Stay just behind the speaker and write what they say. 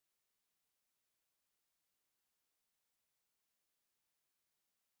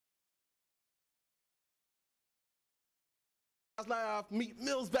Live, Meek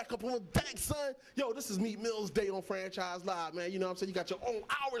Mill's back up on the deck, son. Yo, this is Meek Mill's day on Franchise Live, man. You know what I'm saying? You got your own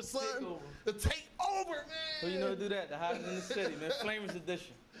hour, son. The takeover, man. Well, you know, do that. The hottest in the city, man. Flamers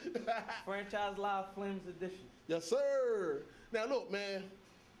edition. Franchise Live Flamers edition. Yes, sir. Now, look, man.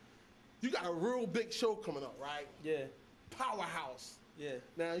 You got a real big show coming up, right? Yeah. Powerhouse. Yeah.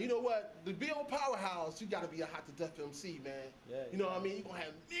 Now, you know what? To be on Powerhouse, you got to be a hot to death MC, man. Yeah. You know what I mean? You're going to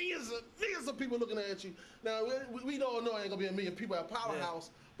have millions of people looking at you. Now, we don't know ain't going to be a million people at Powerhouse,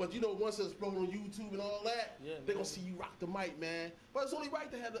 but, you know, once it's exploded on YouTube and all that, they're going to see you rock the mic, man. But it's only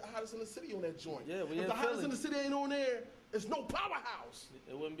right to have the hottest in the city on that joint. Yeah, if the hottest in the city ain't on there, it's no Powerhouse.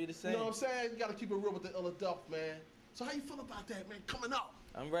 It wouldn't be the same. You know what I'm saying? You got to keep it real with the Illa Duff, man. So how you feel about that, man, coming up?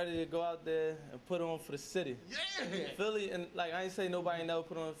 I'm ready to go out there and put on for the city. Yeah! Philly, and like I ain't say nobody never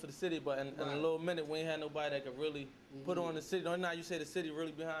put on for the city, but in a little minute we ain't had nobody that could really put on the city. Don't now you say the city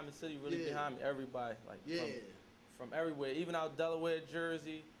really behind me, city really behind me. Everybody, like from everywhere, even out Delaware,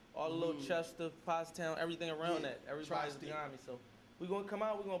 Jersey, all the little Chester, Pottstown, everything around that. Everybody's behind me. So we gonna come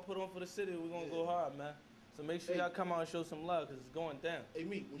out, we gonna put on for the city, we gonna go hard, man. So make sure y'all come out and show some love, cause it's going down. Hey,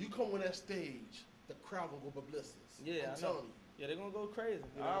 Meek, when you come on that stage, the crowd gonna go ballistic. Yeah, I'm telling you. Yeah, they're gonna go crazy.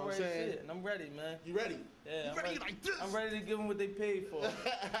 You know I already see it, and I'm ready, man. You ready? Yeah, you ready like this? I'm ready to give them what they paid for.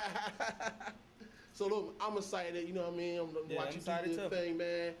 So look, I'm excited, you know what I mean? I'm watching you do your thing,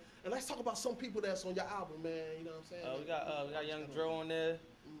 man. And let's talk about some people that's on your album, man. You know what I'm saying? We got Young Dro on there.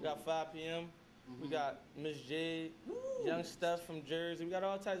 We got 5 PM. We got Miss Jade, Young Steph from Jersey. We got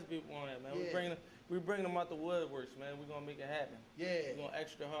all types of people on there, man. We bring them out the woodworks, man. We're gonna make it happen. Yeah. We're going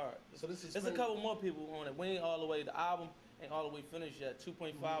extra hard. So this is there's a couple more people on it. We ain't all the way, the album ain't all the way finished yet.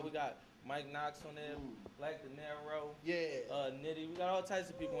 2.5, we got Mike Knox on there, Black De Niro, Nitty. We got all types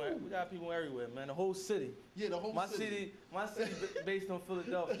of people. We got people everywhere, man. The whole city. Yeah, the whole city. My city based on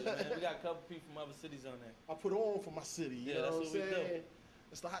Philadelphia, man. We got a couple people from other cities on there. I put on for my city. You know what I'm saying?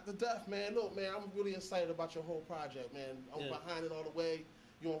 It's the hot to death, man. Look, man, I'm really excited about your whole project, man. I'm behind it all the way.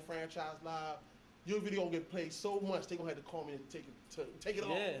 You on Franchise Live. Your video gonna get played so much, they gonna have to call me and take it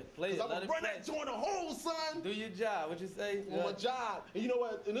off. Yeah, play it. I'm gonna run that joint a hole, son. Do your job. What you say? On my job. And you know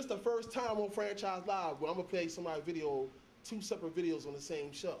what? And this is the first time on Franchise Live where I'm gonna play somebody's video, 2 separate videos on the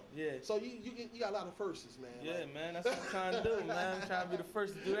same show. Yeah. So you got a lot of firsts, man. Yeah, like, man. That's what I'm trying to do, man. I'm trying to be the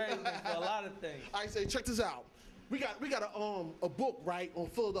first to do everything for a lot of things. I say, check this out. We got a book, right, on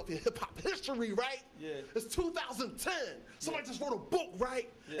Philadelphia hip hop history, right? Yeah. It's 2010. Somebody just wrote a book, right?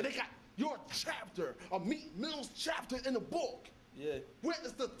 Yeah. And they got your chapter, a Meek Mill's chapter in the book. Yeah. What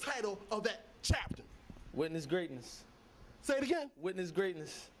is the title of that chapter? Witness Greatness. Say it again. Witness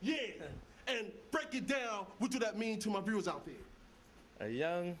Greatness. Yeah. And break it down. What do that mean to my viewers out there? A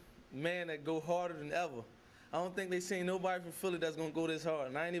young man that go harder than ever. I don't think they seen nobody from Philly that's gonna go this hard,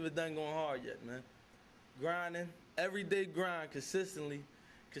 and I ain't even done going hard yet, man. Grinding, everyday grind, consistently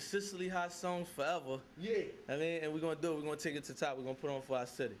hot songs forever. Yeah. I mean, and we're gonna do it. We're gonna take it to the top. We're gonna put on for our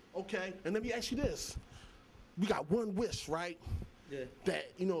city. Okay. And let me ask you this: we got one wish, right? Yeah.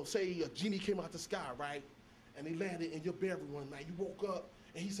 That, you know, say a genie came out the sky, right, and he landed in your bedroom one night. You woke up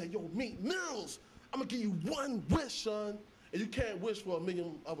and he said, "Yo, Meek Mills, I'm gonna give you one wish, son." And you can't wish for a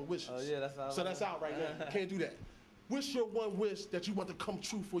million other wishes. Oh yeah, that's out. So that's out right now. You can't do that. What's your one wish that you want to come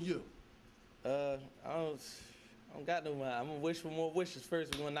true for you? I don't got no mind. I'm gonna wish for more wishes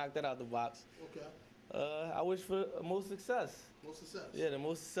first. We're gonna knock that out the box. Okay. I wish for more success. More success. Yeah, the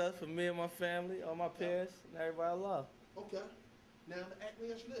most success for me and my family, all my parents, and everybody I love. Okay. Now, let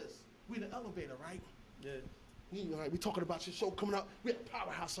me ask you this: we in the elevator, right? Yeah. We talking about your show coming up. We at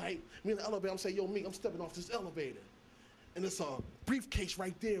Powerhouse, right? We in the elevator. I'm saying, "Yo, Meek, I'm stepping off this elevator," and it's a briefcase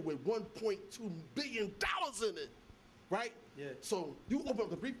right there with $1.2 billion in it. Right? Yeah. So you open up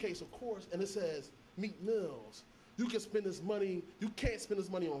the briefcase, of course, and it says Meek Mills. You can spend this money. You can't spend this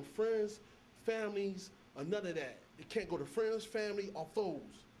money on friends, families, or none of that. It can't go to friends, family, or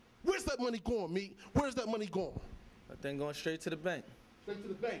foes. Where's that money going, Meek? Where's that money going? That thing going straight to the bank. Straight to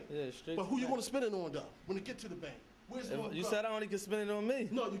the bank? Yeah, straight but to who the you bank. going to spend it on, though, when it get to the bank? Where's it going? You said I only can spend it on me.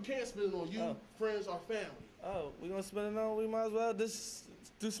 No, you can't spend it on you, friends, or family. Oh, we gonna spend it on? We might as well just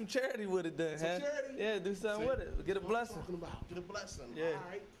do some charity with it then, Some charity? Yeah, do something with it. Get a blessing. Talking about get a blessing. Yeah. All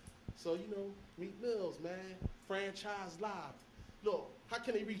right. So you know, Meek Mills, man, Franchise Live. Look, how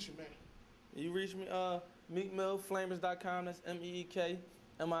can they reach you, man? You reach me, meekmillflamers.com. That's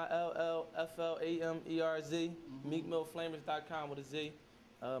MEEKMILLFLAMERZ. Meekmillflamers.com with a Z.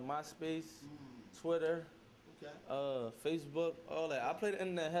 MySpace, Twitter. Okay. Facebook, all that. I play the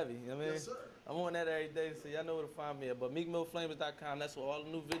internet heavy. I mean, yes, sir. I'm on that every day, so y'all know where to find me at. But meekmillflamers.com, that's where all the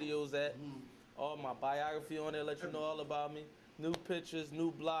new videos at. All my biography on there, let you know all about me. New pictures,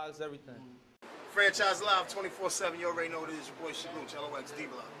 new blogs, everything. Franchise Live 24/7. You already know what it is. Your boy Shaluch, LOX D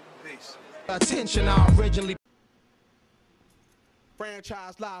Block. Peace. Attention, I originally.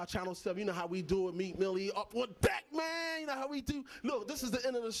 Franchise Live, Channel 7. You know how we do it. Meet Millie up on deck, man. You know how we do. Look, this is the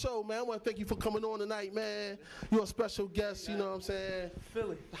end of the show, man. I want to thank you for coming on tonight, man. You're a special guest, you know what I'm saying?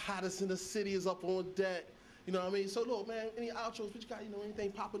 Philly. The hottest in the city is up on deck. You know what I mean? So, look, man, any outros? What you got,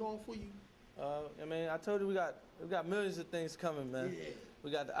 anything popping on for you? I mean, I told you we got millions of things coming, man. Yeah. We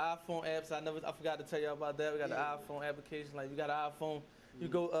got the iPhone apps. I forgot to tell you about that. We got the iPhone application. Like, you got an iPhone, you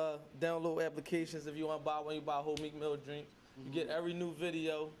go download applications. If you want to buy one, you buy a whole Meek Mill drink. You get every new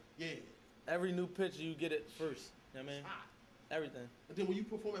video, every new picture, you get it first. You know what I mean? Everything. And then when you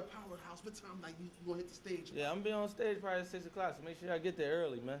perform at Powerhouse, what time you gonna hit the stage? Yeah, I'm gonna be on stage probably at 6 o'clock, so make sure I get there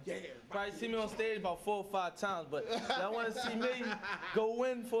early, man. Yeah. Probably see me on stage about 4 or 5 times, but y'all want to see me go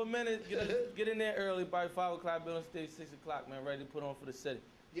in for a minute, get in there early, probably 5 o'clock, be on stage 6 o'clock, man, ready to put on for the city.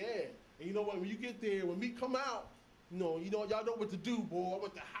 Yeah, and you know what, when you get there, when Meek come out, y'all know what to do, boy. I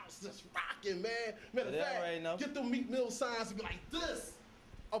want the house that's rocking, man. Matter of fact, get them Meek Mill signs and be like this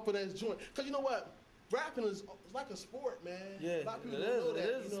up in that joint. Cause you know what? Rapping is like a sport, man. Yeah, a lot of people it don't know is. that.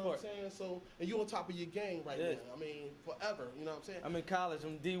 It is you know a what I'm sport. saying? So, and you on top of your game right now. I mean, forever. You know what I'm saying? I'm in college.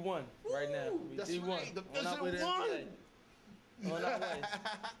 I'm D1 right now. That's D1. right. Division On our way.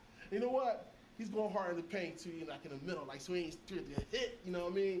 You know what? He's going hard in the paint too, like in the middle, like so he ain't straight to hit. You know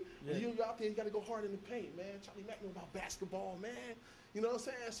what I mean? Yeah. You out there, you got to go hard in the paint, man. Charlie Mack know about basketball, man. You know what I'm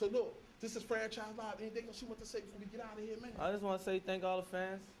saying? So look, this is Franchise Live. Anything else you want to say before we get out of here, man? I just want to say thank all the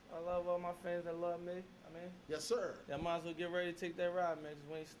fans. I love all my fans that love me. Yes, sir. Y'all might as well get ready to take that ride, man, because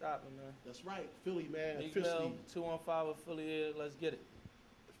we ain't stopping, man. That's right. Philly, man. Meek Officially. Mill, 215 with Philly here. Let's get it.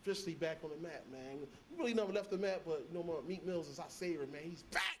 Officially back on the map, man. We really never left the map, but no more. Meek Mills is our savior, man. He's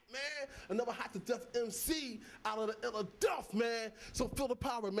back, man. Another hot to death MC out of the Illa Duff, man. So feel the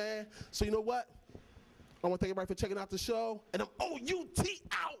power, man. So you know what? I want to thank everybody for checking out the show. And I'm OUT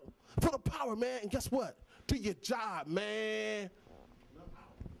out for the power, man. And guess what? Do your job, man.